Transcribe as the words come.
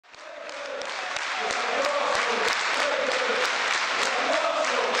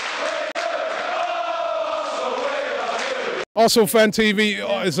Arsenal Fan TV,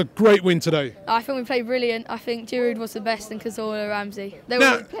 it's a great win today. I think we played brilliant. I think Giroud was the best and Cazorla, Ramsey. They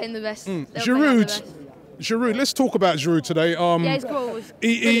Now, were playing the best. Giroud, let's talk about Giroud today. Yeah, his goal was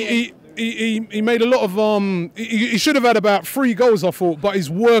he made a lot of, he should have had about 3 goals, I thought, but his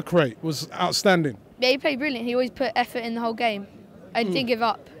work rate was outstanding. Yeah, he played brilliant. He always put effort in the whole game and didn't give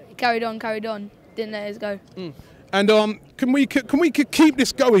up. He carried on, didn't let us go. And can we keep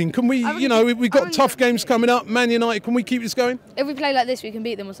this going? Can we, we've got tough games coming up. Man United, can we keep this going? If we play like this, we can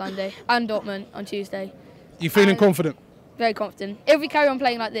beat them on Sunday and Dortmund on Tuesday. You feeling confident? Very confident. If we carry on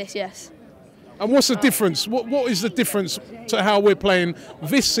playing like this, yes. And what's the difference? What is the difference to how we're playing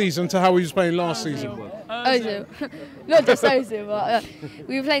this season to how we was playing last season? Ozil. Not just Ozil, but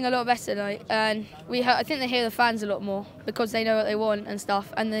we were playing a lot better tonight. And I think they hear the fans a lot more because they know what they want and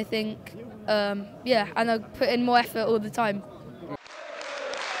stuff. And they think, and they put in more effort all the time.